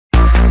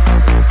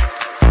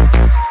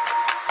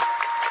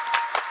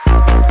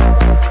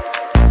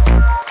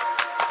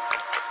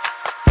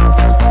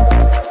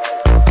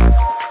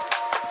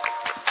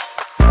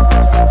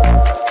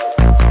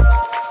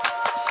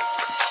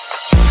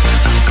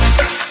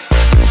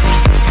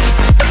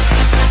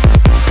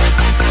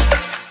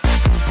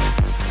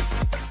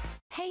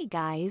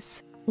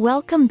guys,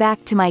 welcome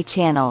back to my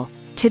channel.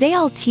 Today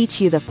I'll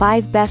teach you the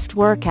 5 best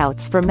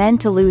workouts for men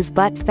to lose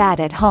butt fat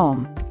at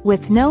home,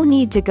 with no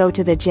need to go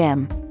to the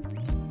gym.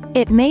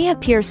 It may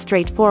appear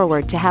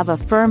straightforward to have a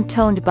firm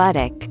toned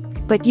buttock,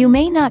 but you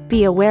may not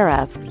be aware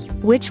of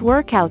which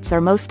workouts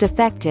are most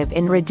effective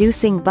in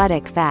reducing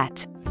buttock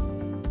fat.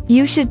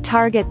 You should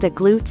target the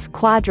glutes,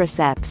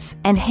 quadriceps,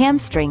 and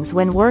hamstrings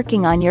when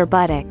working on your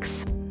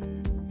buttocks.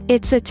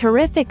 It's a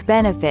terrific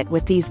benefit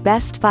with these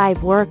best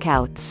 5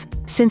 workouts,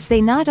 since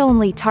they not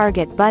only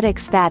target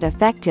buttocks fat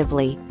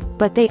effectively,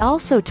 but they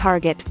also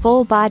target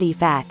full body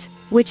fat,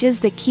 which is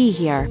the key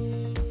here.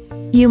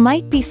 You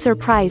might be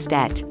surprised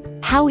at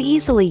how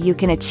easily you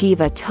can achieve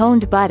a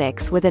toned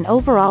buttocks with an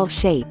overall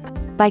shape,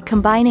 by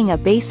combining a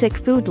basic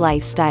food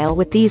lifestyle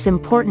with these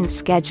important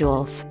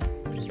schedules.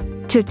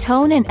 To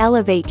tone and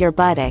elevate your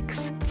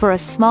buttocks, for a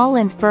small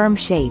and firm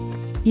shape,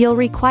 you'll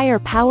require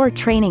power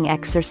training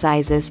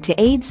exercises to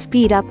aid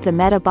speed up the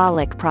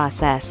metabolic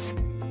process.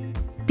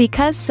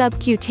 Because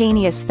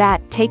subcutaneous fat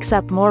takes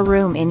up more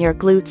room in your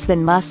glutes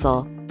than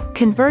muscle,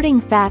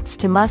 converting fats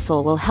to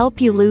muscle will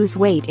help you lose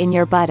weight in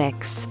your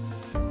buttocks.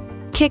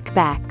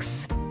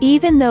 Kickbacks.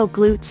 Even though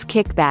glutes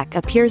kickback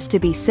appears to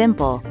be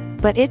simple,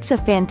 but it's a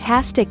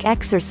fantastic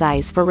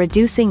exercise for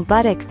reducing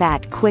buttock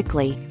fat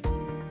quickly.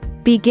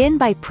 Begin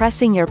by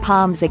pressing your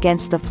palms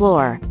against the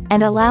floor,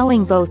 and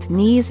allowing both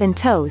knees and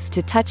toes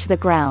to touch the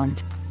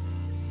ground.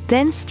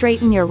 Then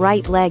straighten your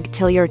right leg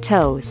till your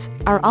toes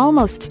are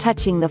almost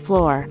touching the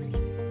floor.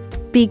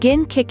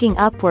 Begin kicking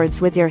upwards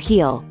with your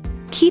heel,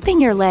 keeping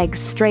your legs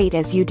straight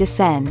as you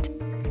descend.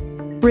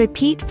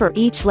 Repeat for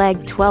each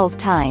leg 12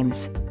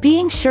 times,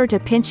 being sure to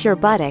pinch your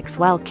buttocks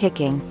while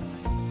kicking.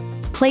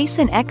 Place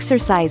an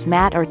exercise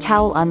mat or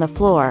towel on the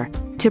floor,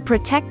 to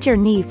protect your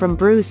knee from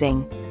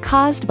bruising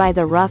caused by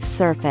the rough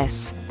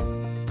surface.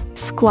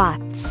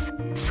 Squats.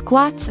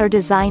 Squats are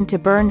designed to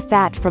burn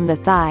fat from the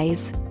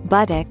thighs,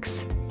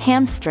 buttocks,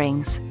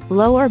 hamstrings,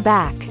 lower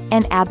back,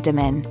 and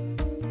abdomen.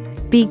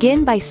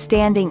 Begin by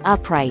standing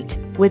upright,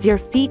 with your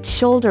feet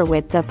shoulder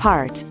width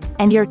apart,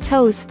 and your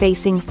toes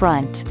facing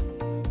front.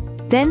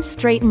 Then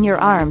straighten your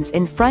arms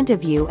in front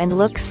of you and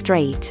look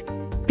straight.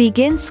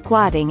 Begin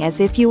squatting as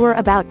if you were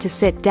about to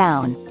sit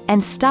down,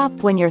 and stop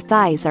when your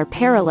thighs are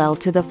parallel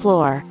to the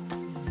floor.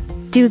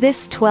 Do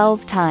this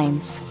 12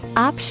 times.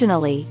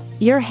 Optionally,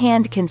 your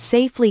hand can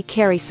safely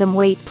carry some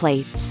weight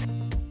plates.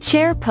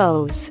 Chair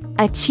pose,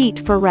 a cheat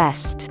for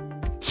rest.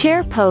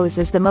 Chair pose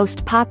is the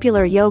most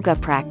popular yoga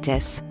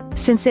practice,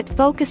 since it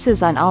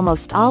focuses on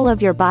almost all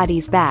of your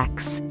body's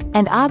backs,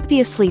 and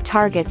obviously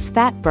targets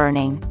fat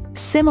burning,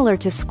 similar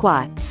to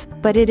squats,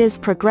 but it is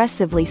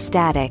progressively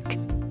static.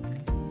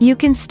 You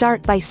can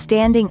start by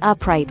standing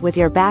upright with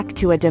your back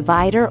to a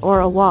divider or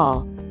a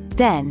wall.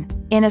 Then,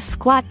 in a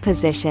squat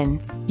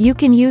position, you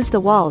can use the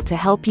wall to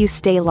help you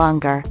stay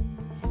longer.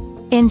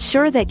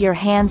 Ensure that your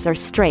hands are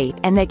straight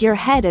and that your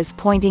head is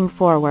pointing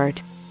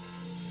forward.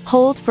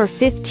 Hold for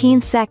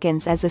 15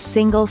 seconds as a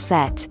single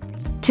set.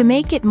 To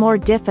make it more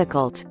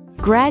difficult,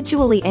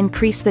 gradually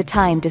increase the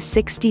time to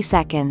 60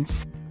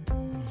 seconds.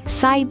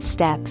 Side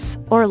steps,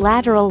 or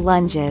lateral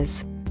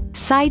lunges.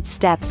 Side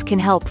steps can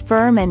help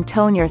firm and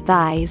tone your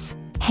thighs,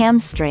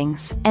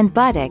 hamstrings, and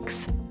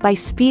buttocks, by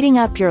speeding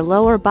up your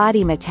lower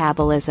body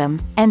metabolism,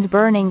 and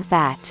burning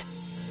fat.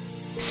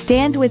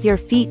 Stand with your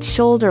feet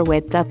shoulder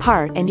width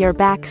apart and your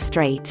back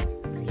straight.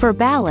 For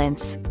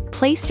balance,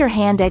 place your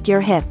hand at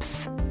your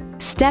hips.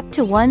 Step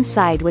to one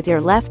side with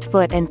your left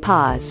foot and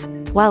pause,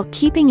 while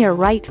keeping your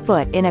right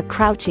foot in a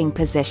crouching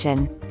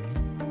position.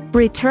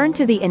 Return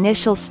to the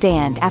initial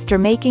stand after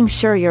making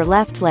sure your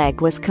left leg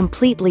was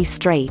completely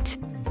straight.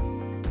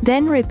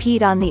 Then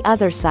repeat on the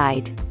other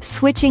side,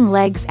 switching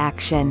legs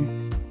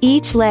action.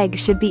 Each leg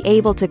should be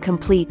able to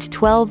complete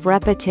 12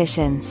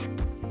 repetitions.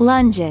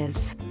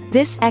 Lunges.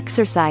 This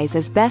exercise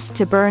is best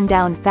to burn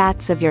down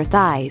fats of your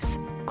thighs,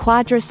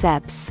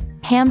 quadriceps,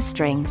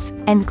 hamstrings,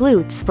 and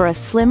glutes for a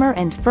slimmer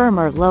and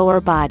firmer lower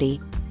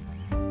body.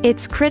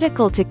 It's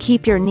critical to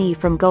keep your knee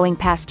from going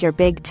past your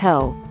big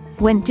toe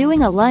when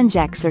doing a lunge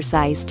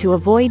exercise to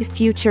avoid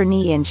future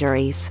knee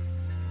injuries.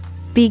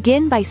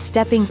 Begin by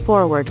stepping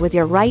forward with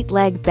your right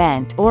leg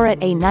bent or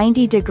at a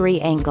 90-degree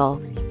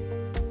angle.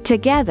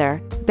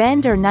 Together,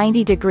 bend or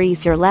 90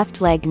 degrees your left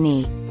leg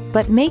knee,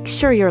 but make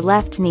sure your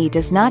left knee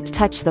does not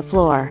touch the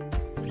floor.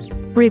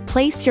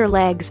 Replace your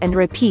legs and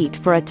repeat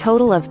for a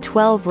total of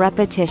 12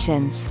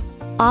 repetitions.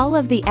 All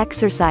of the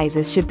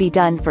exercises should be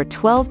done for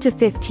 12 to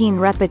 15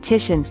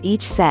 repetitions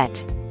each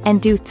set,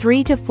 and do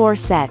 3 to 4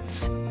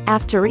 sets.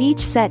 After each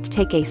set,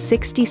 take a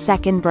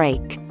 60-second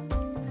break.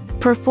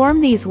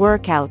 Perform these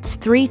workouts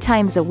 3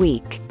 times a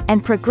week,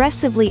 and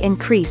progressively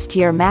increase to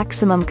your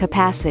maximum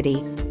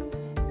capacity.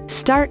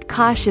 Start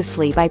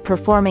cautiously by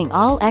performing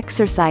all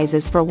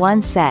exercises for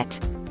 1 set,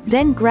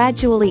 then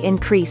gradually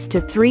increase to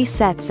 3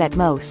 sets at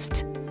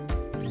most.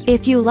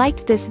 If you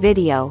liked this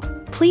video,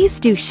 please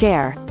do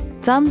share,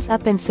 thumbs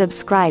up and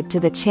subscribe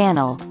to the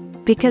channel,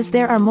 because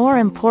there are more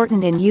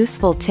important and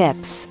useful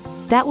tips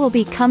that will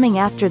be coming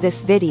after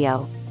this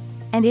video.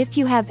 And if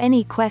you have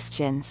any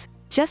questions,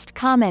 just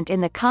comment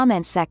in the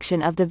comment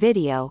section of the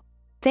video.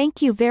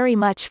 Thank you very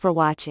much for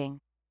watching.